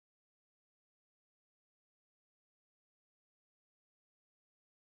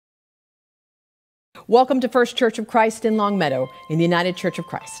Welcome to First Church of Christ in Longmeadow in the United Church of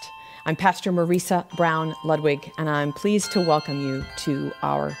Christ. I'm Pastor Marisa Brown Ludwig, and I'm pleased to welcome you to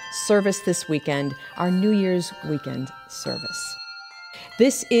our service this weekend, our New Year's weekend service.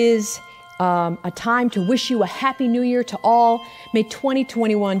 This is a time to wish you a Happy New Year to all. May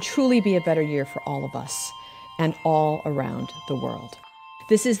 2021 truly be a better year for all of us and all around the world.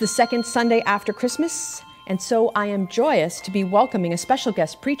 This is the second Sunday after Christmas, and so I am joyous to be welcoming a special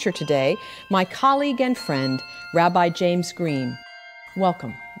guest preacher today, my colleague and friend, Rabbi James Green.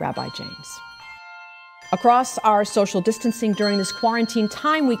 Welcome, Rabbi James. Across our social distancing during this quarantine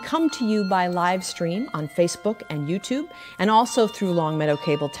time, we come to you by live stream on Facebook and YouTube, and also through Longmeadow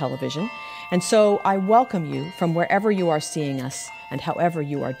Cable Television. And so I welcome you from wherever you are seeing us and however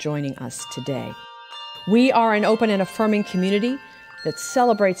you are joining us today. We are an open and affirming community that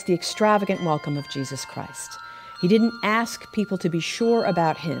celebrates the extravagant welcome of Jesus Christ. He didn't ask people to be sure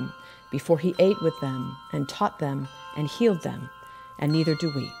about him before he ate with them and taught them and healed them, and neither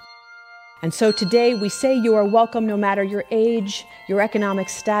do we. And so today we say you are welcome no matter your age, your economic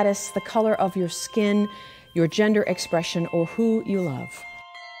status, the color of your skin, your gender expression, or who you love.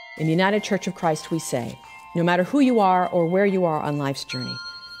 In the United Church of Christ we say, no matter who you are or where you are on life's journey,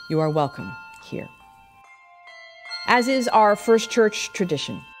 you are welcome here. As is our First Church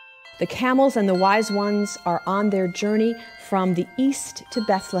tradition, the camels and the wise ones are on their journey from the east to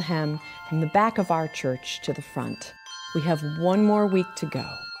Bethlehem, from the back of our church to the front. We have one more week to go.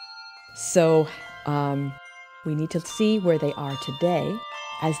 So we need to see where they are today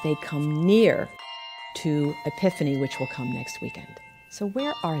as they come near to Epiphany, which will come next weekend. So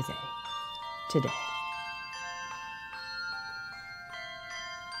where are they today?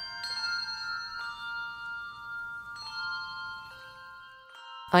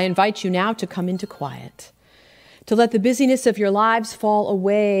 I invite you now to come into quiet, to let the busyness of your lives fall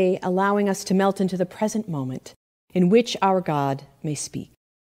away, allowing us to melt into the present moment in which our God may speak.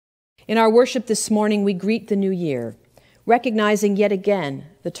 In our worship this morning, we greet the new year, recognizing yet again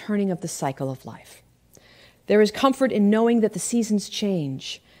the turning of the cycle of life. There is comfort in knowing that the seasons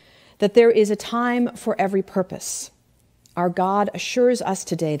change, that there is a time for every purpose. Our God assures us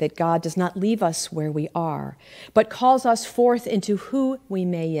today that God does not leave us where we are, but calls us forth into who we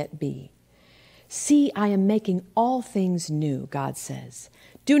may yet be. See, I am making all things new, God says.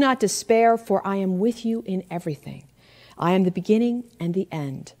 Do not despair, for I am with you in everything. I am the beginning and the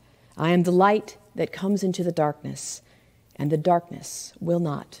end. I am the light that comes into the darkness, and the darkness will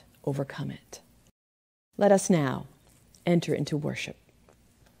not overcome it. Let us now enter into worship.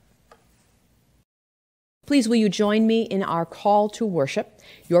 Please, will you join me in our call to worship?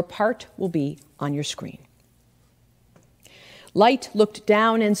 Your part will be on your screen. Light looked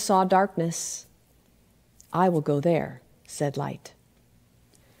down and saw darkness. I will go there, said light.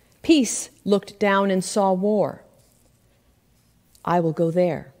 Peace looked down and saw war. I will go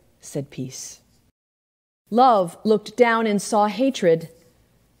there, said peace. Love looked down and saw hatred.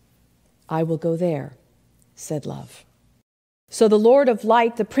 I will go there, said love. So the Lord of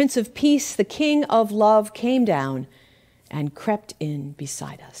light, the Prince of Peace, the King of love, came down and crept in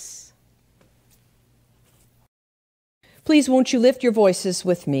beside us. Please, won't you lift your voices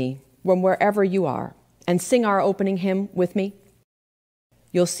with me from wherever you are and sing our opening hymn with me?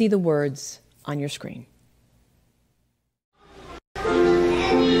 You'll see the words on your screen.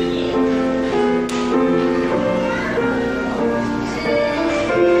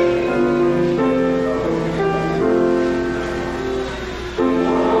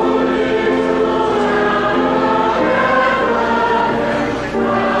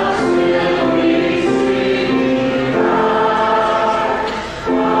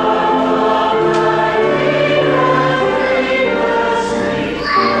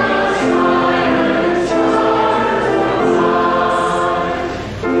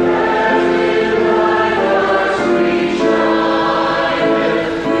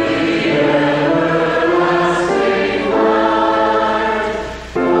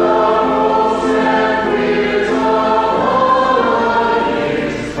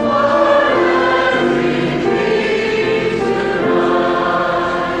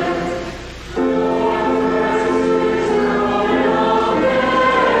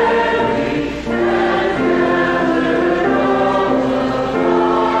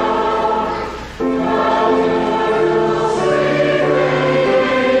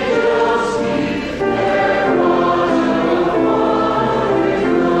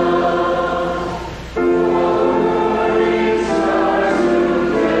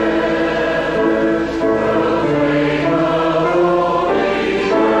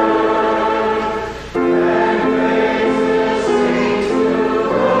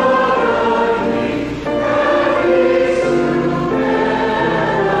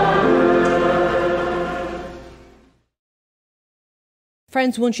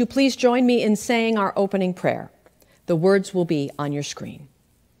 Friends, won't you please join me in saying our opening prayer? The words will be on your screen.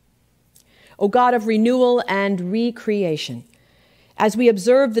 O God of renewal and recreation, as we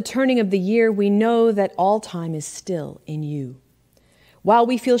observe the turning of the year, we know that all time is still in you. While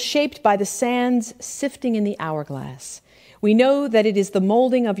we feel shaped by the sands sifting in the hourglass, we know that it is the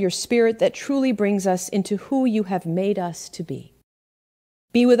molding of your Spirit that truly brings us into who you have made us to be.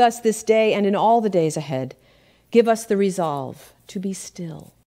 Be with us this day and in all the days ahead. Give us the resolve to be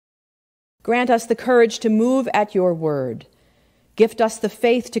still. Grant us the courage to move at your word. Gift us the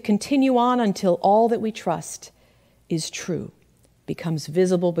faith to continue on until all that we trust is true, becomes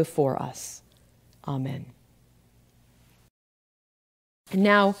visible before us. Amen. And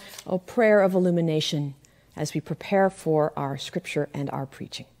now, a prayer of illumination as we prepare for our scripture and our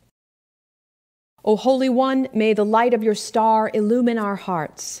preaching. O Holy One, may the light of your star illumine our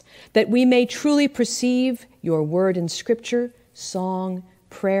hearts, that we may truly perceive your word in scripture, song,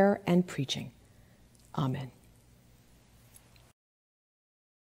 prayer, and preaching. Amen.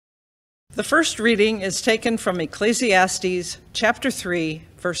 The first reading is taken from Ecclesiastes chapter 3,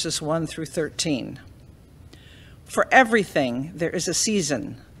 verses 1 through 13. For everything there is a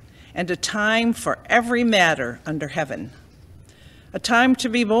season, and a time for every matter under heaven. A time to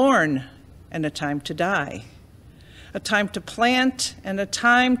be born, and a time to die. A time to plant, and a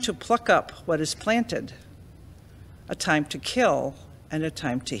time to pluck up what is planted. A time to kill, and a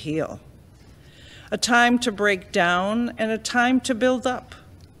time to heal. A time to break down, and a time to build up.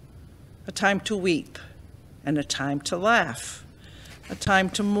 A time to weep, and a time to laugh. A time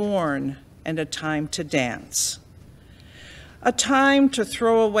to mourn, and a time to dance. A time to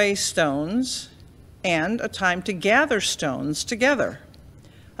throw away stones, and a time to gather stones together.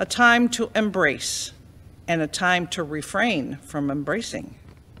 A time to embrace, and a time to refrain from embracing.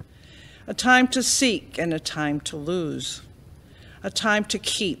 A time to seek, and a time to lose. A time to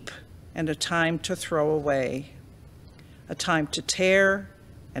keep, and a time to throw away. A time to tear,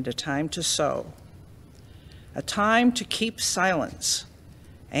 and a time to sow. A time to keep silence,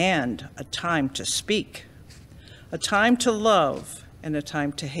 and a time to speak. A time to love, and a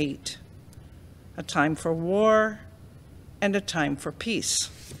time to hate. A time for war, and a time for peace.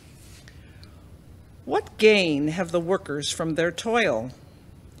 What gain have the workers from their toil?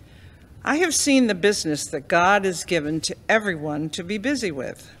 I have seen the business that God has given to everyone to be busy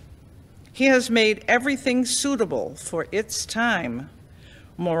with. He has made everything suitable for its time.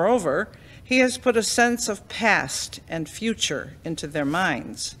 Moreover, he has put a sense of past and future into their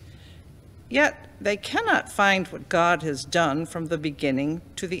minds. Yet they cannot find what God has done from the beginning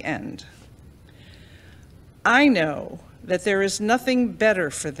to the end. I know that there is nothing better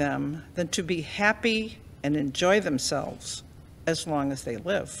for them than to be happy and enjoy themselves as long as they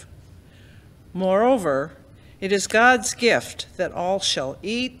live. Moreover, it is God's gift that all shall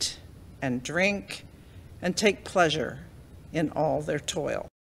eat and drink and take pleasure in all their toil.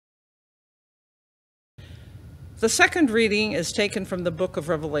 The second reading is taken from the book of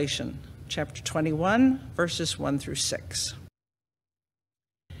Revelation, chapter 21, verses 1 through 6.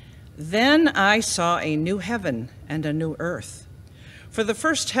 Then I saw a new heaven and a new earth. For the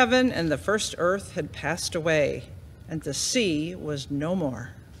first heaven and the first earth had passed away, and the sea was no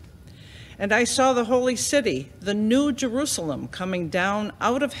more. And I saw the holy city, the new Jerusalem, coming down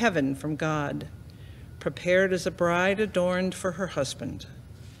out of heaven from God, prepared as a bride adorned for her husband.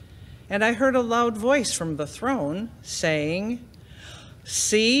 And I heard a loud voice from the throne saying,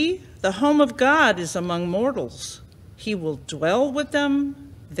 "See, the home of God is among mortals. He will dwell with them.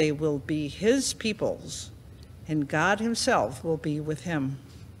 They will be his peoples, and God himself will be with him.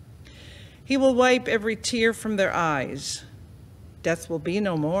 He will wipe every tear from their eyes. Death will be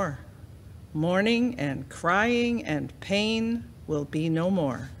no more. Mourning and crying and pain will be no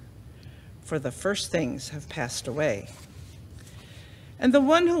more, for the first things have passed away." And the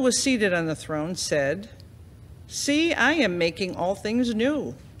one who was seated on the throne said, "See, I am making all things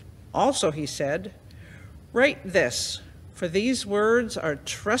new." Also he said, "Write this, for these words are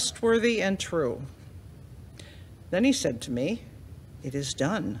trustworthy and true." Then he said to me, "It is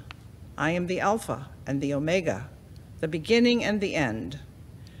done. I am the Alpha and the Omega, the beginning and the end.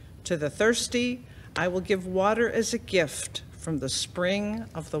 To the thirsty, I will give water as a gift from the spring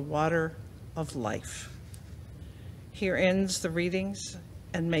of the water of life." Here ends the readings,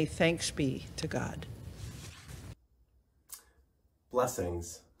 and may thanks be to God.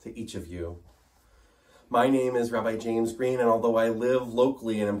 Blessings to each of you. My name is Rabbi James Green, and although I live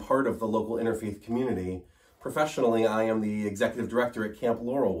locally and am part of the local interfaith community, professionally I am the executive director at Camp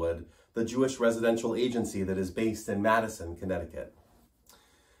Laurelwood, the Jewish residential agency that is based in Madison, Connecticut.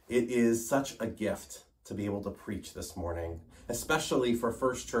 It is such a gift to be able to preach this morning, especially for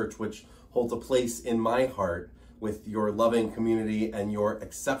First Church, which holds a place in my heart with your loving community and your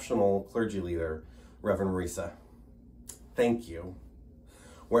exceptional clergy leader, Reverend Marisa. Thank you.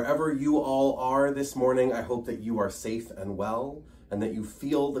 Wherever you all are this morning, I hope that you are safe and well, and that you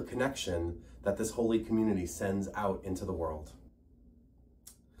feel the connection that this holy community sends out into the world.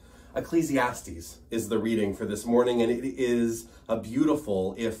 Ecclesiastes is the reading for this morning, and it is a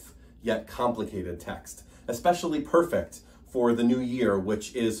beautiful, if yet complicated text, especially perfect for the new year,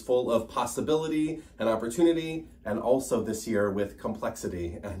 which is full of possibility and opportunity, and also this year with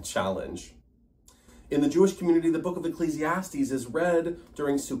complexity and challenge. In the Jewish community, the book of Ecclesiastes is read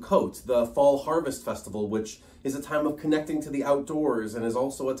during Sukkot, the fall harvest festival, which is a time of connecting to the outdoors and is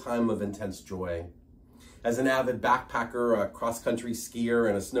also a time of intense joy. As an avid backpacker, a cross-country skier,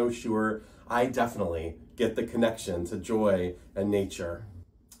 and a snowshoer, I definitely get the connection to joy and nature.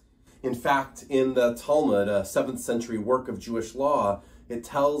 In fact, in the Talmud, a 7th century work of Jewish law, it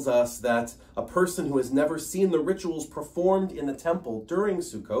tells us that a person who has never seen the rituals performed in the temple during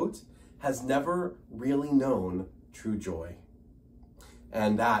Sukkot has never really known true joy.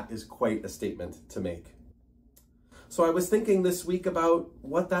 And that is quite a statement to make. So I was thinking this week about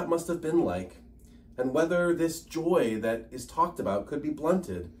what that must have been like, and whether this joy that is talked about could be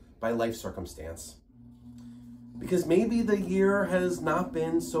blunted by life circumstance. Because maybe the year has not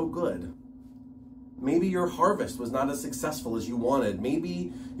been so good. Maybe your harvest was not as successful as you wanted.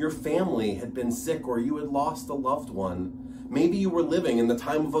 Maybe your family had been sick or you had lost a loved one. Maybe you were living in the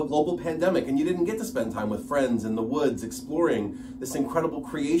time of a global pandemic and you didn't get to spend time with friends in the woods exploring this incredible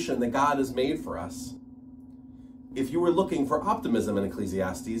creation that God has made for us. If you were looking for optimism in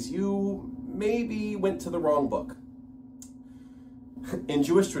Ecclesiastes, you maybe went to the wrong book. In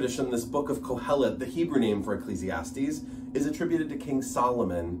Jewish tradition, this book of Kohelet, the Hebrew name for Ecclesiastes, is attributed to King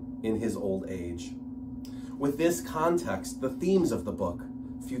Solomon in his old age. With this context, the themes of the book,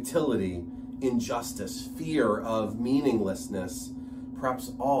 futility, injustice, fear of meaninglessness,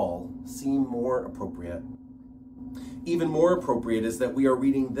 perhaps all seem more appropriate. Even more appropriate is that we are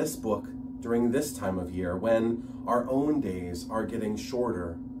reading this book during this time of year when our own days are getting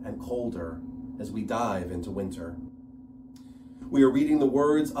shorter and colder as we dive into winter. We are reading the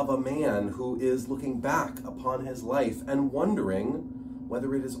words of a man who is looking back upon his life and wondering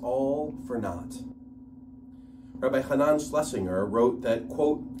whether it is all for naught. Rabbi Hanan Schlesinger wrote that,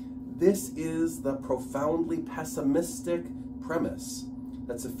 quote, "This is the profoundly pessimistic premise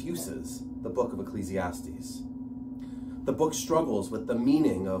that suffuses the book of Ecclesiastes. The book struggles with the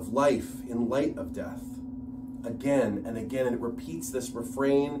meaning of life in light of death. Again and again, and it repeats this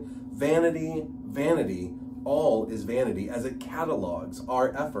refrain, vanity, vanity, all is vanity, as it catalogs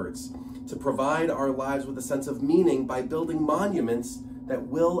our efforts to provide our lives with a sense of meaning by building monuments that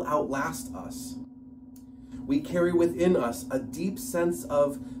will outlast us. We carry within us a deep sense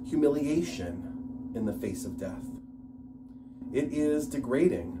of humiliation in the face of death. It is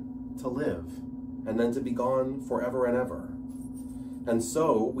degrading to live and then to be gone forever and ever. And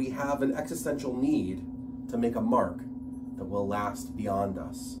so we have an existential need to make a mark that will last beyond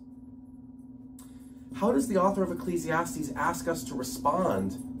us." How does the author of Ecclesiastes ask us to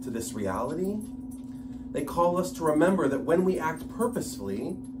respond to this reality? They call us to remember that when we act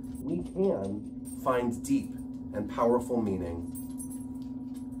purposefully, we can find deep and powerful meaning.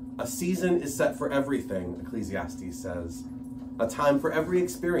 A season is set for everything, Ecclesiastes says, a time for every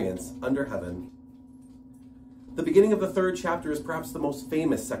experience under heaven. The beginning of the 3rd chapter is perhaps the most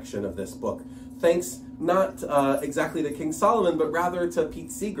famous section of this book, thanks not exactly to King Solomon, but rather to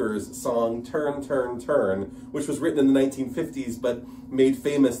Pete Seeger's song, Turn, Turn, Turn, which was written in the 1950s, but made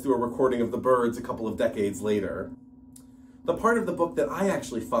famous through a recording of the Byrds a couple of decades later. The part of the book that I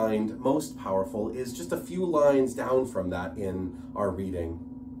actually find most powerful is just a few lines down from that in our reading.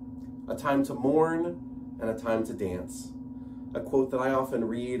 A time to mourn and a time to dance. A quote that I often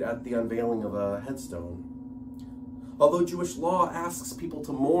read at the unveiling of a headstone. Although Jewish law asks people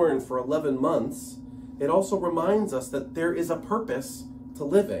to mourn for 11 months, it also reminds us that there is a purpose to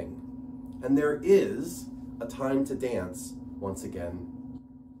living, and there is a time to dance once again.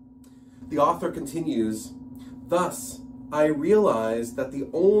 The author continues, "Thus, I realize that the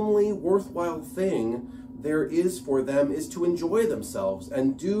only worthwhile thing there is for them is to enjoy themselves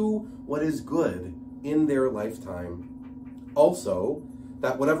and do what is good in their lifetime. Also,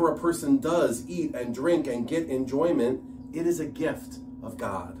 that whatever a person does, eat and drink and get enjoyment, it is a gift of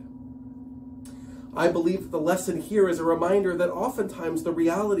God." I believe that the lesson here is a reminder that oftentimes the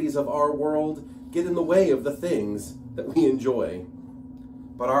realities of our world get in the way of the things that we enjoy.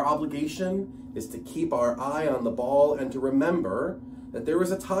 But our obligation is to keep our eye on the ball and to remember that there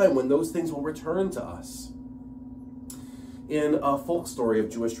is a time when those things will return to us. In a folk story of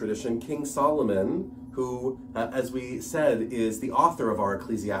Jewish tradition, King Solomon, who, as we said, is the author of our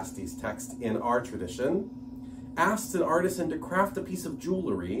Ecclesiastes text in our tradition, asked an artisan to craft a piece of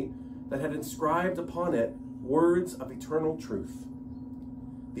jewelry that had inscribed upon it words of eternal truth.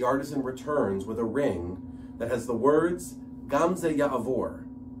 The artisan returns with a ring that has the words, Gam ze ya'avor,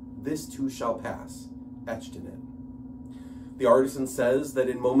 this too shall pass, etched in it. The artisan says that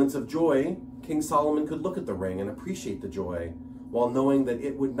in moments of joy, King Solomon could look at the ring and appreciate the joy, while knowing that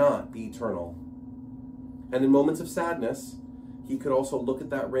it would not be eternal. And in moments of sadness, he could also look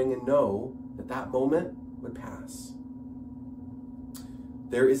at that ring and know that that moment would pass.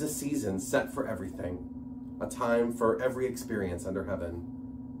 There is a season set for everything, a time for every experience under heaven.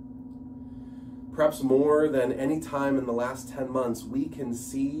 Perhaps more than any time in the last 10 months, we can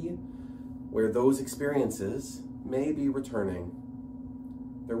see where those experiences may be returning.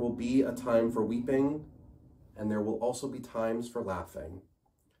 There will be a time for weeping, and there will also be times for laughing,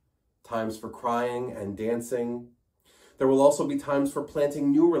 times for crying and dancing. There will also be times for planting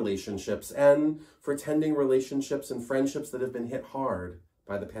new relationships and for tending relationships and friendships that have been hit hard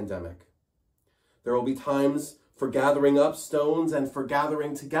by the pandemic. There will be times for gathering up stones and for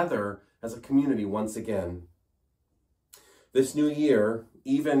gathering together as a community once again. This new year,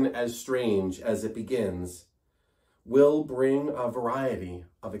 even as strange as it begins, will bring a variety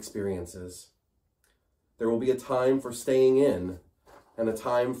of experiences. There will be a time for staying in and a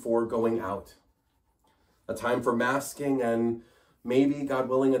time for going out, a time for masking and maybe, God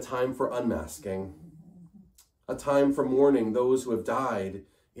willing, a time for unmasking, a time for mourning those who have died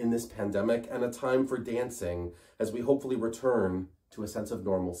in this pandemic, and a time for dancing as we hopefully return to a sense of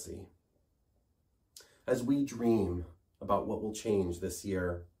normalcy. As we dream about what will change this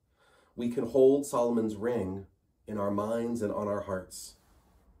year, we can hold Solomon's ring in our minds and on our hearts.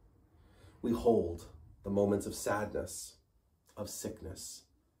 We hold the moments of sadness, of sickness,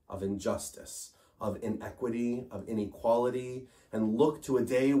 of injustice, of inequity, of inequality, and look to a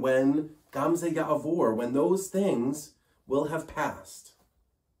day when Gam ze ya'avor, when those things will have passed.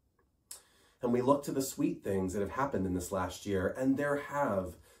 And we look to the sweet things that have happened in this last year, and there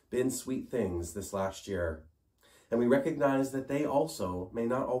have been sweet things this last year. And we recognize that they also may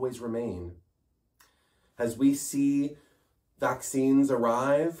not always remain. As we see vaccines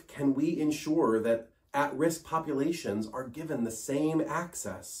arrive, can we ensure that at-risk populations are given the same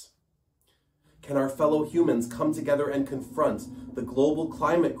access? Can our fellow humans come together and confront the global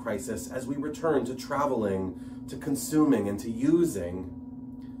climate crisis as we return to traveling, to consuming, and to using?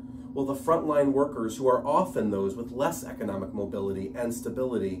 Will the frontline workers, who are often those with less economic mobility and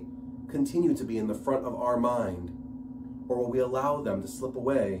stability, continue to be in the front of our mind? Or will we allow them to slip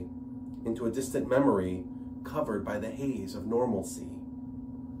away into a distant memory covered by the haze of normalcy?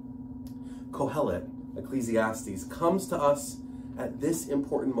 Kohelet, Ecclesiastes, comes to us at this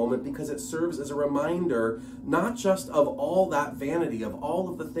important moment because it serves as a reminder not just of all that vanity, of all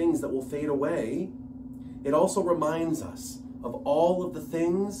of the things that will fade away, it also reminds us of all of the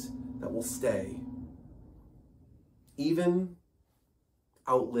things that will stay, even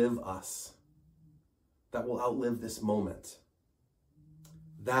outlive us, that will outlive this moment.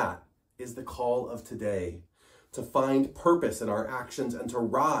 That is the call of today, to find purpose in our actions and to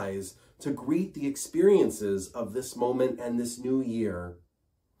rise to greet the experiences of this moment and this new year.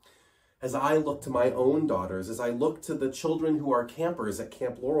 As I look to my own daughters, as I look to the children who are campers at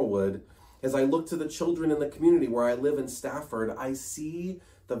Camp Laurelwood, as I look to the children in the community where I live in Stafford, I see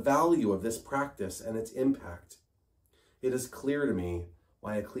the value of this practice and its impact. It is clear to me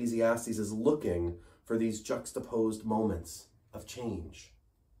why Ecclesiastes is looking for these juxtaposed moments of change.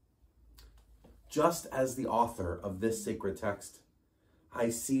 Just as the author of this sacred text, I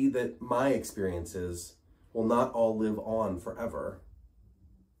see that my experiences will not all live on forever.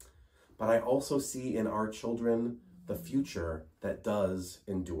 But I also see in our children the future that does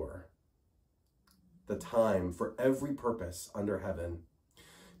endure. The time for every purpose under heaven.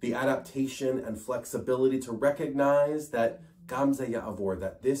 The adaptation and flexibility to recognize that Gam ze ya'avor,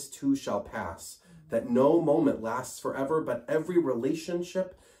 that this too shall pass, that no moment lasts forever, but every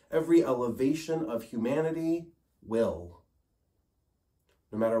relationship, every elevation of humanity will.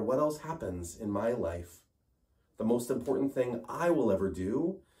 No matter what else happens in my life, the most important thing I will ever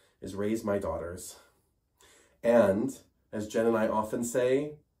do is raise my daughters. And, as Jen and I often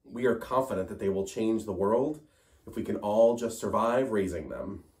say, we are confident that they will change the world if we can all just survive raising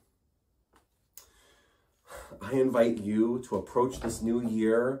them. I invite you to approach this new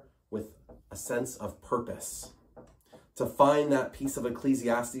year with a sense of purpose, to find that piece of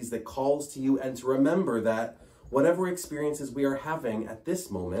Ecclesiastes that calls to you, and to remember that whatever experiences we are having at this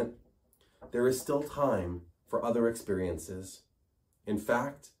moment, there is still time for other experiences. In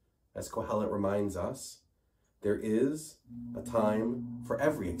fact, as Kohelet reminds us, there is a time for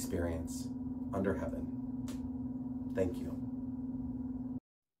every experience under heaven. Thank you.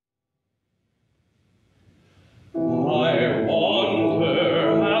 I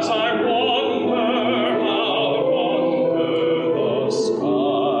wonder as I wander out under the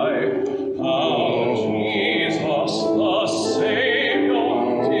sky, how Jesus the Savior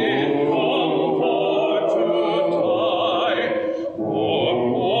did come for to die. Poor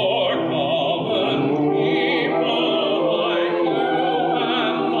common people like you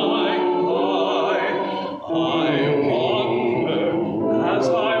and like I wonder as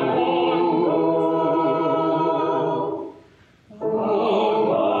I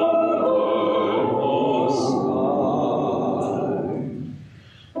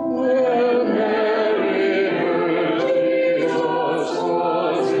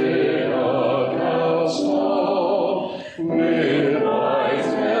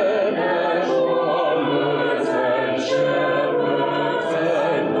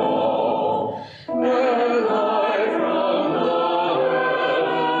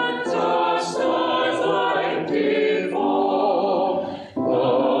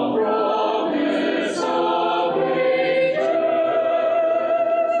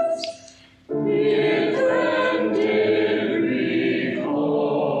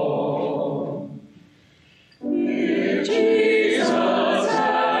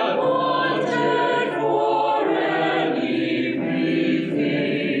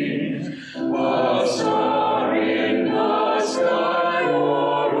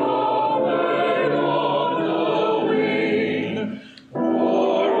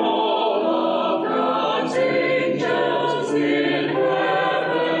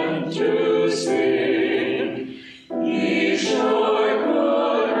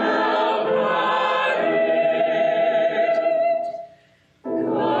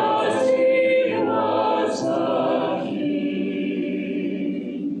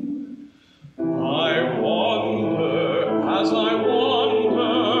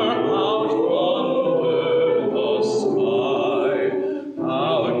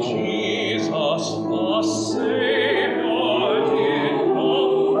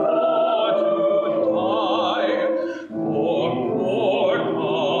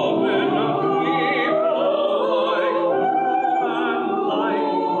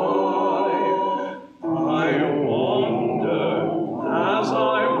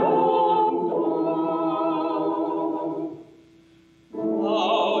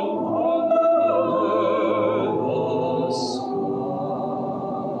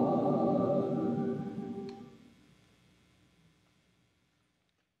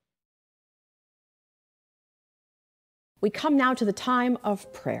We come now to the time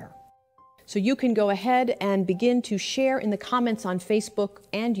of prayer. So you can go ahead and begin to share in the comments on Facebook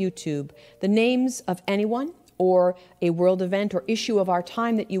and YouTube the names of anyone or a world event or issue of our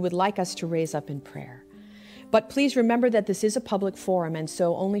time that you would like us to raise up in prayer. But please remember that this is a public forum, and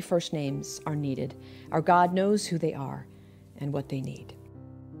so only first names are needed. Our God knows who they are and what they need.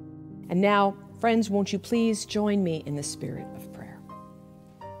 And now, friends, won't you please join me in the spirit of prayer?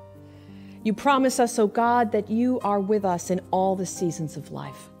 You promise us, O God, that you are with us in all the seasons of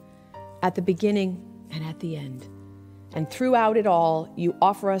life, at the beginning and at the end. And throughout it all, you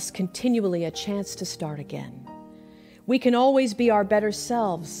offer us continually a chance to start again. We can always be our better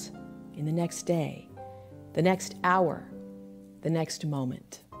selves in the next day, the next hour, the next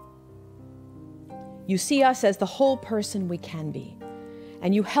moment. You see us as the whole person we can be,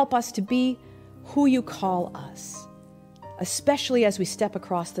 and you help us to be who you call us, especially as we step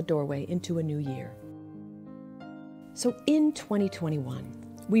across the doorway into a new year. So in 2021,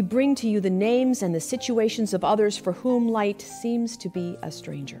 we bring to you the names and the situations of others for whom light seems to be a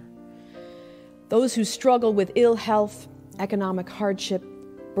stranger. Those who struggle with ill health, economic hardship,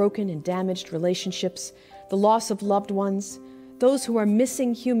 broken and damaged relationships, the loss of loved ones, those who are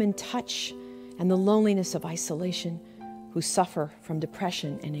missing human touch and the loneliness of isolation, who suffer from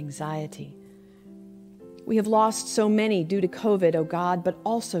depression and anxiety. We have lost so many due to COVID, O God, but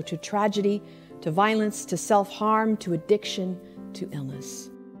also to tragedy, to violence, to self-harm, to addiction, to illness.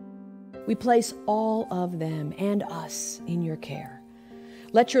 We place all of them and us in your care.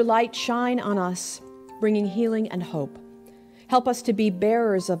 Let your light shine on us, bringing healing and hope. Help us to be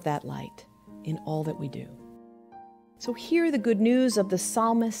bearers of that light in all that we do. So hear the good news of the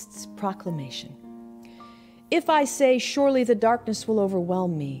psalmist's proclamation. If I say, surely the darkness will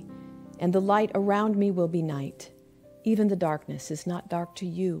overwhelm me, and the light around me will be night, even the darkness is not dark to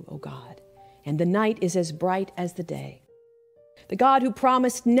you, O God, and the night is as bright as the day. The God who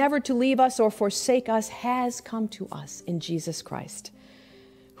promised never to leave us or forsake us has come to us in Jesus Christ,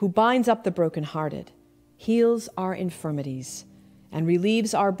 who binds up the brokenhearted, heals our infirmities, and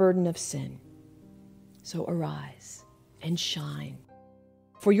relieves our burden of sin. So arise and shine,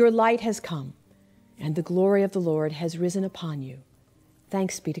 for your light has come, and the glory of the Lord has risen upon you.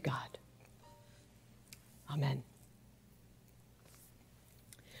 Thanks be to God. Amen.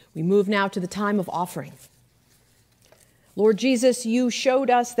 We move now to the time of offering. Lord Jesus, you showed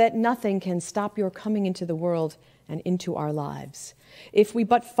us that nothing can stop your coming into the world and into our lives, if we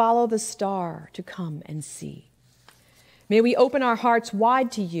but follow the star to come and see. May we open our hearts wide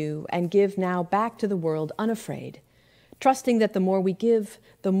to you and give now back to the world unafraid, trusting that the more we give,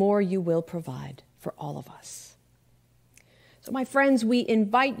 the more you will provide for all of us. So, my friends, we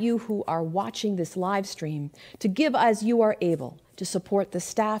invite you who are watching this live stream to give as you are able to support the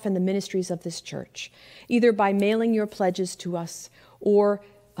staff and the ministries of this church, either by mailing your pledges to us or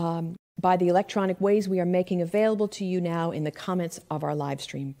by the electronic ways we are making available to you now in the comments of our live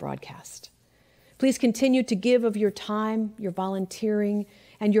stream broadcast. Please continue to give of your time, your volunteering,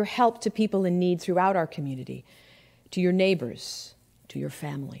 and your help to people in need throughout our community, to your neighbors, to your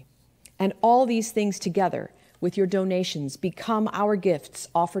family. And all these things together with your donations become our gifts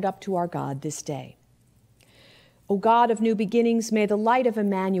offered up to our God this day. O God of new beginnings, may the light of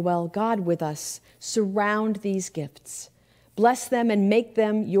Emmanuel, God with us, surround these gifts. Bless them and make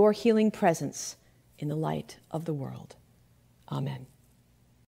them your healing presence in the light of the world. Amen.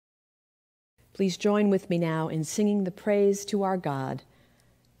 Please join with me now in singing the praise to our God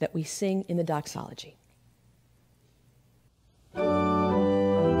that we sing in the doxology.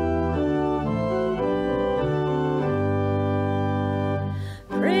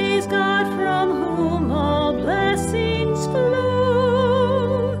 Praise God from whom all blessings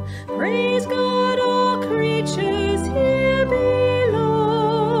flow. Praise God, all creatures here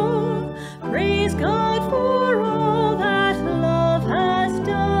below. Praise God for all that love has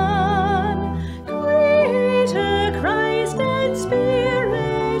done. Creator, Christ, and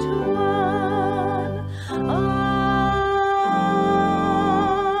Spirit one. Amen.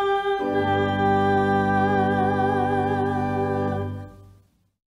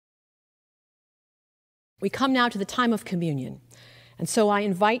 We come now to the time of communion, and so I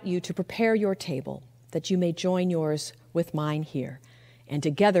invite you to prepare your table that you may join yours with mine here, and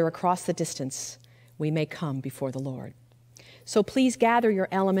together across the distance we may come before the Lord. So please gather your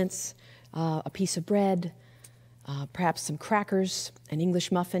elements, a piece of bread, perhaps some crackers, an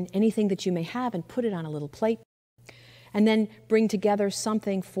English muffin, anything that you may have, and put it on a little plate, and then bring together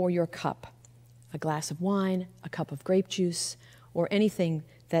something for your cup, a glass of wine, a cup of grape juice, or anything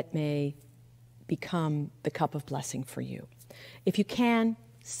that may become the cup of blessing for you. If you can,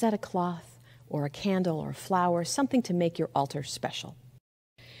 set a cloth or a candle or a flower, something to make your altar special.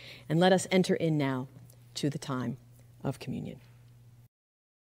 And let us enter in now to the time of communion.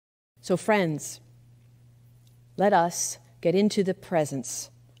 So friends, let us get into the presence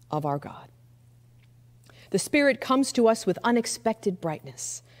of our God. The Spirit comes to us with unexpected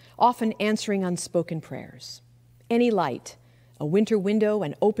brightness, often answering unspoken prayers. Any light, a winter window,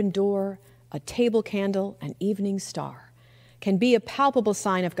 an open door, a table candle, an evening star, can be a palpable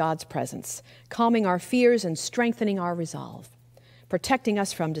sign of God's presence, calming our fears and strengthening our resolve, protecting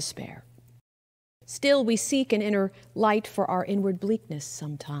us from despair. Still, we seek an inner light for our inward bleakness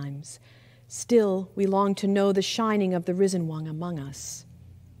sometimes. Still, we long to know the shining of the risen one among us,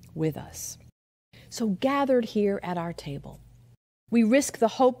 with us. So gathered here at our table, we risk the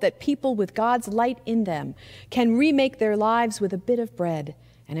hope that people with God's light in them can remake their lives with a bit of bread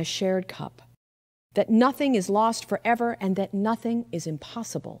and a shared cup, that nothing is lost forever and that nothing is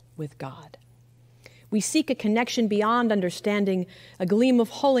impossible with God. We seek a connection beyond understanding, a gleam of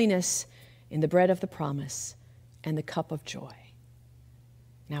holiness in the bread of the promise and the cup of joy.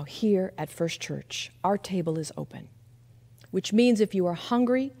 Now here at First Church, our table is open, which means if you are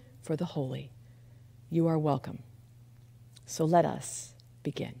hungry for the holy, you are welcome. So let us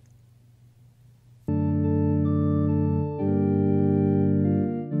begin.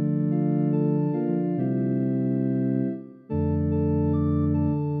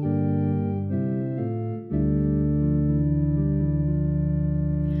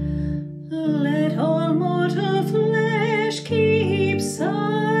 Let all mortal flesh keep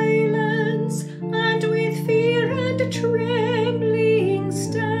silence, and with fear and trembling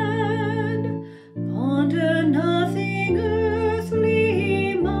stand. Ponder nothing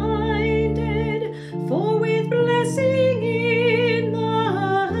earthly mind.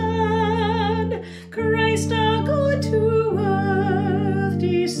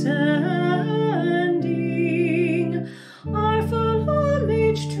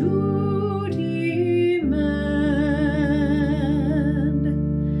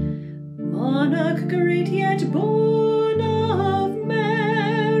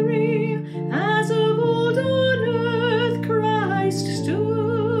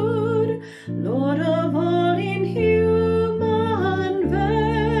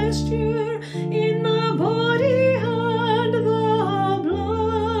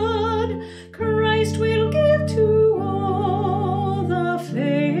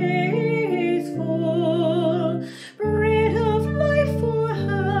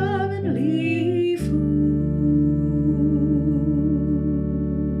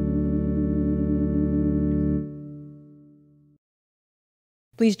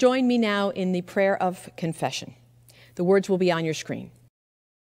 Please join me now in the prayer of confession. The words will be on your screen.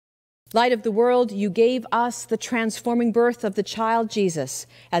 Light of the world, you gave us the transforming birth of the child Jesus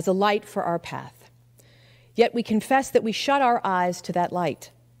as a light for our path. Yet we confess that we shut our eyes to that light.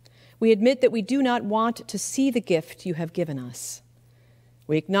 We admit that we do not want to see the gift you have given us.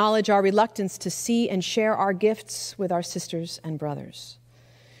 We acknowledge our reluctance to see and share our gifts with our sisters and brothers.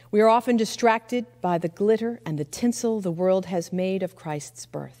 We are often distracted by the glitter and the tinsel the world has made of Christ's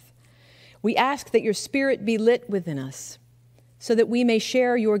birth. We ask that your Spirit be lit within us, so that we may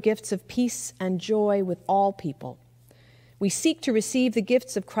share your gifts of peace and joy with all people. We seek to receive the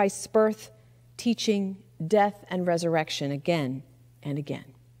gifts of Christ's birth, teaching, death, and resurrection again and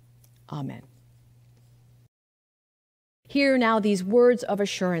again. Amen. Hear now these words of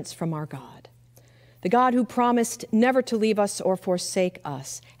assurance from our God. The God who promised never to leave us or forsake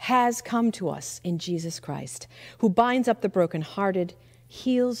us has come to us in Jesus Christ, who binds up the brokenhearted,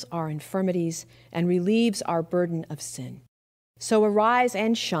 heals our infirmities, and relieves our burden of sin. So arise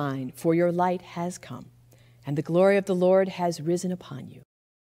and shine, for your light has come, and the glory of the Lord has risen upon you.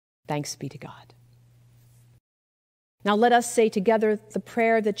 Thanks be to God. Now let us say together the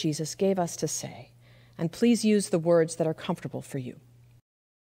prayer that Jesus gave us to say, and please use the words that are comfortable for you.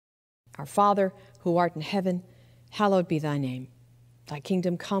 Our Father, who art in heaven, hallowed be thy name. Thy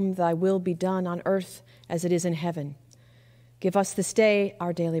kingdom come, thy will be done on earth as it is in heaven. Give us this day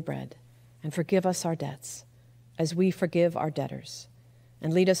our daily bread, and forgive us our debts, as we forgive our debtors.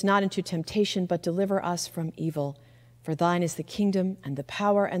 And lead us not into temptation, but deliver us from evil. For thine is the kingdom, and the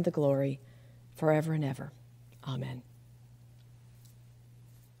power, and the glory, forever and ever. Amen.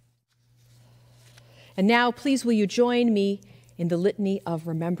 And now, please, will you join me in the litany of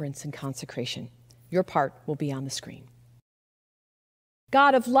remembrance and consecration? Your part will be on the screen.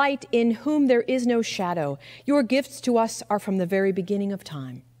 God of light, in whom there is no shadow, your gifts to us are from the very beginning of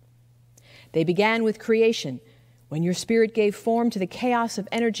time. They began with creation, when your Spirit gave form to the chaos of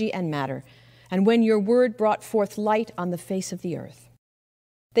energy and matter, and when your word brought forth light on the face of the earth.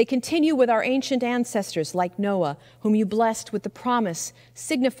 They continue with our ancient ancestors like Noah, whom you blessed with the promise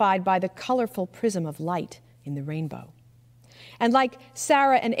signified by the colorful prism of light in the rainbow. And like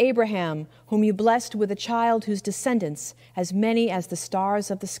Sarah and Abraham, whom you blessed with a child whose descendants, as many as the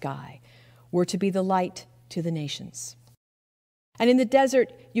stars of the sky, were to be the light to the nations. And in the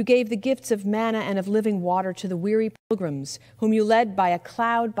desert, you gave the gifts of manna and of living water to the weary pilgrims, whom you led by a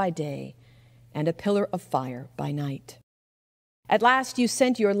cloud by day and a pillar of fire by night. At last, you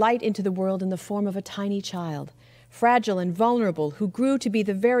sent your light into the world in the form of a tiny child, fragile and vulnerable, who grew to be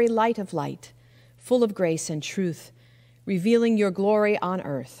the very light of light, full of grace and truth, revealing your glory on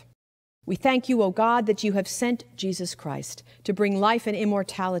earth. We thank you, O God, that you have sent Jesus Christ to bring life and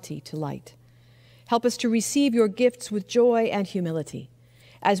immortality to light. Help us to receive your gifts with joy and humility.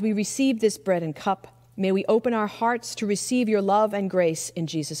 As we receive this bread and cup, may we open our hearts to receive your love and grace in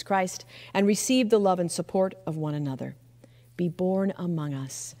Jesus Christ and receive the love and support of one another. Be born among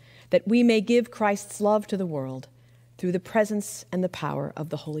us, that we may give Christ's love to the world through the presence and the power of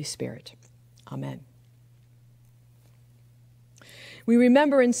the Holy Spirit. Amen. We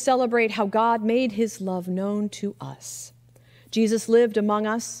remember and celebrate how God made his love known to us. Jesus lived among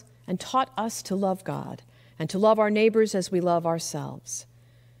us and taught us to love God and to love our neighbors as we love ourselves.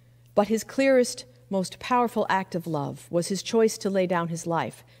 But his clearest, most powerful act of love was his choice to lay down his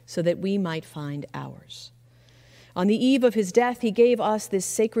life so that we might find ours. On the eve of his death, he gave us this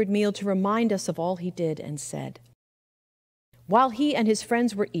sacred meal to remind us of all he did and said. While he and his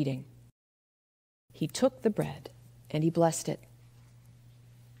friends were eating, he took the bread and he blessed it.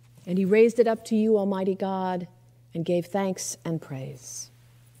 And he raised it up to you, Almighty God, and gave thanks and praise.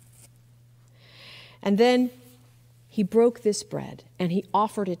 And then he broke this bread and he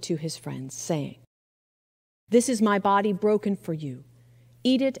offered it to his friends, saying, "This is my body broken for you.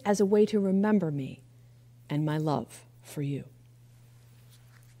 Eat it as a way to remember me and my love for you."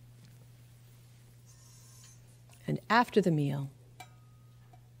 And after the meal,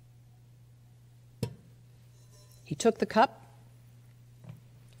 he took the cup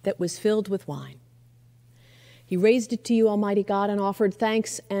that was filled with wine. He raised it to you, Almighty God, and offered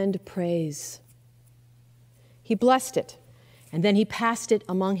thanks and praise. He blessed it, and then he passed it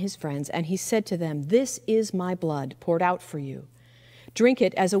among his friends, and he said to them, "This is my blood poured out for you. Drink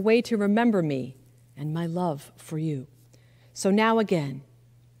it as a way to remember me and my love for you." So now again,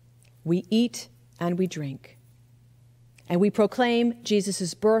 we eat and we drink, and we proclaim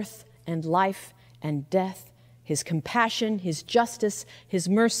Jesus' birth and life and death, his compassion, his justice, his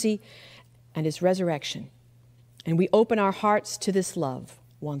mercy, and his resurrection. And we open our hearts to this love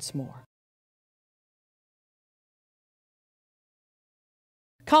once more.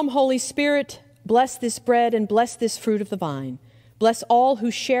 Come, Holy Spirit, bless this bread and bless this fruit of the vine. Bless all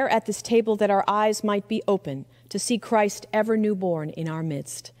who share at this table, that our eyes might be open to see Christ ever newborn in our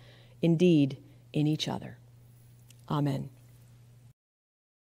midst, indeed in each other. Amen.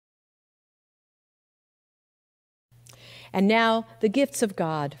 And now the gifts of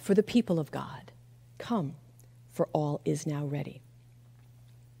God for the people of God. Come, for all is now ready.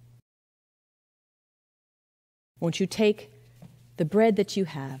 Won't you take the bread that you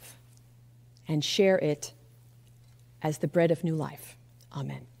have and share it as the bread of new life?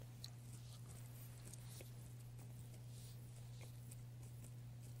 Amen.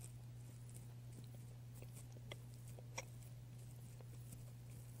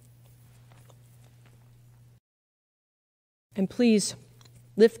 And please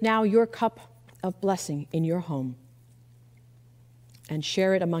lift now your cup of blessing in your home and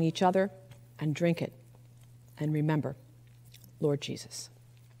share it among each other and drink it. And remember, Lord Jesus.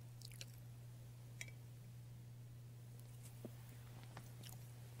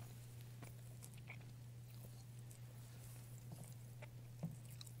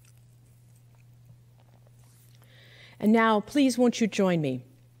 And now, please, won't you join me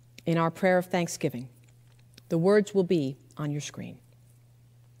in our prayer of thanksgiving? The words will be on your screen.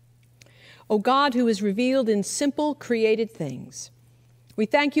 O God, who is revealed in simple created things, we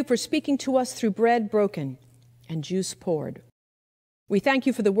thank you for speaking to us through bread broken and juice poured. We thank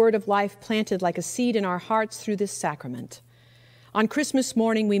you for the word of life planted like a seed in our hearts through this sacrament. On Christmas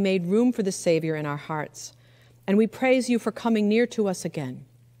morning, we made room for the Savior in our hearts, and we praise you for coming near to us again,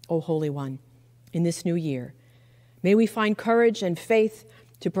 O Holy One, in this new year. May we find courage and faith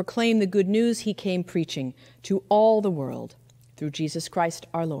to proclaim the good news he came preaching to all the world, through Jesus Christ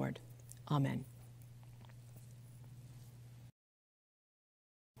our Lord. Amen.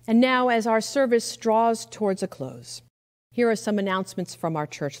 And now, as our service draws towards a close, here are some announcements from our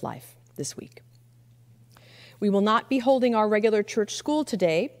church life this week. We will not be holding our regular church school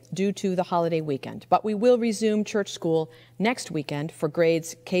today due to the holiday weekend, but we will resume church school next weekend for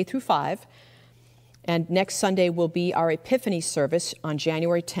grades K through 5, and next Sunday will be our Epiphany service on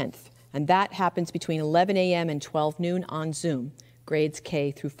January 10th, and that happens between 11 a.m. and 12 noon on Zoom, grades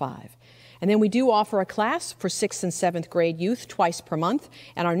K through 5. And then we do offer a class for 6th and 7th grade youth twice per month,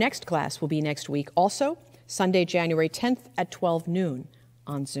 and our next class will be next week also, Sunday, January 10th at 12 noon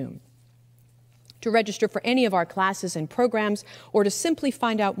on Zoom. To register for any of our classes and programs, or to simply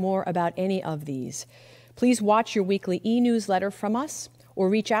find out more about any of these, please watch your weekly e-newsletter from us, or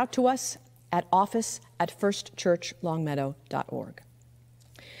reach out to us at office@firstchurchlongmeadow.org.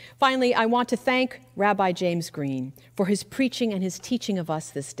 Finally, I want to thank Rabbi James Green for his preaching and his teaching of us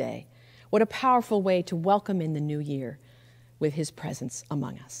this day. What a powerful way to welcome in the new year with his presence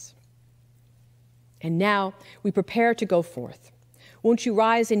among us. And now we prepare to go forth. Won't you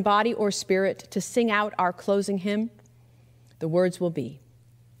rise in body or spirit to sing out our closing hymn? The words will be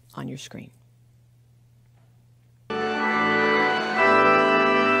on your screen.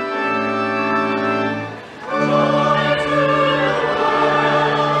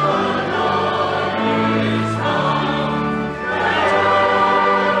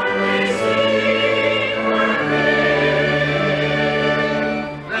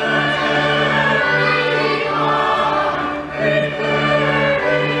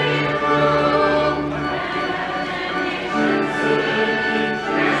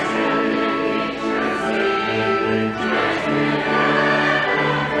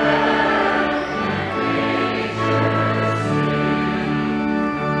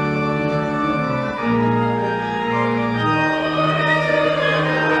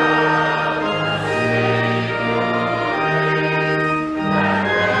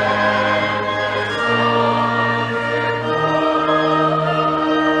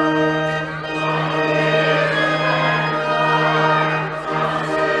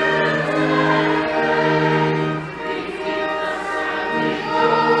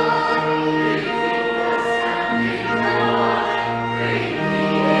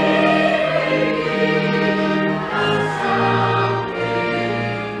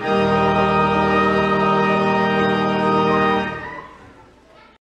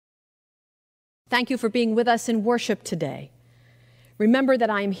 Thank you for being with us in worship today. Remember that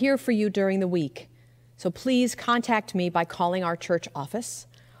I am here for you during the week, so please contact me by calling our church office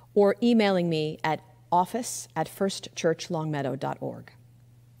or emailing me at office@firstchurchlongmeadow.org.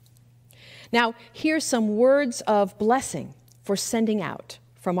 Now, here's some words of blessing for sending out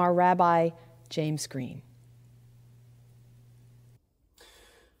from our Rabbi James Green.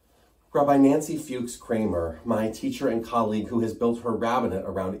 Rabbi Nancy Fuchs Kramer, my teacher and colleague who has built her rabbinate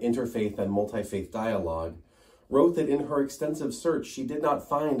around interfaith and multi-faith dialogue, wrote that in her extensive search, she did not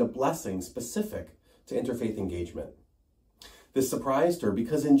find a blessing specific to interfaith engagement. This surprised her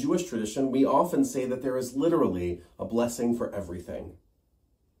because in Jewish tradition, we often say that there is literally a blessing for everything.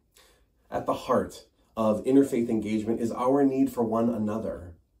 At the heart of interfaith engagement is our need for one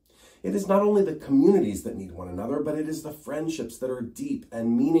another. It is not only the communities that need one another, but it is the friendships that are deep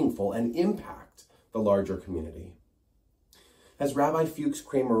and meaningful and impact the larger community. As Rabbi Fuchs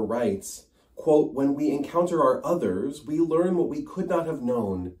Kramer writes, quote, "When we encounter our others, we learn what we could not have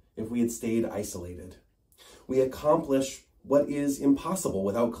known if we had stayed isolated. We accomplish what is impossible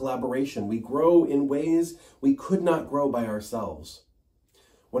without collaboration. We grow in ways we could not grow by ourselves.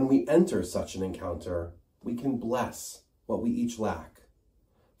 When we enter such an encounter, we can bless what we each lack,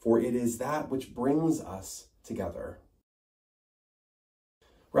 for it is that which brings us together."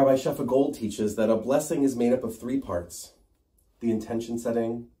 Rabbi Shefa Gold teaches that a blessing is made up of 3 parts: the intention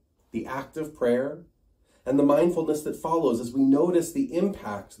setting, the act of prayer, and the mindfulness that follows as we notice the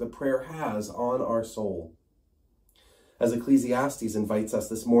impact the prayer has on our soul. As Ecclesiastes invites us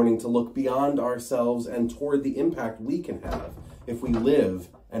this morning to look beyond ourselves and toward the impact we can have if we live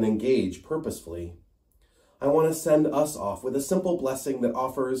and engage purposefully, I want to send us off with a simple blessing that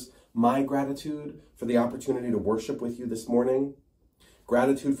offers my gratitude for the opportunity to worship with you this morning,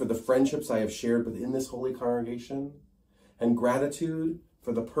 gratitude for the friendships I have shared within this holy congregation, and gratitude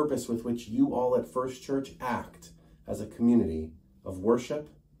for the purpose with which you all at First Church act as a community of worship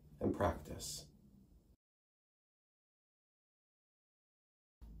and practice.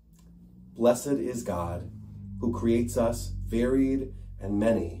 Blessed is God, who creates us varied and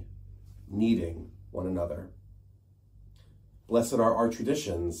many, needing one another. Blessed are our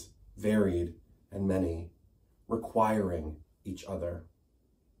traditions, varied and many, requiring each other.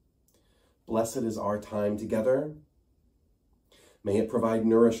 Blessed is our time together. May it provide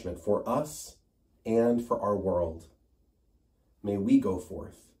nourishment for us and for our world. May we go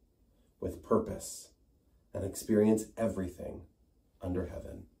forth with purpose and experience everything under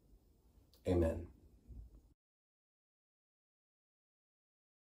heaven. Amen.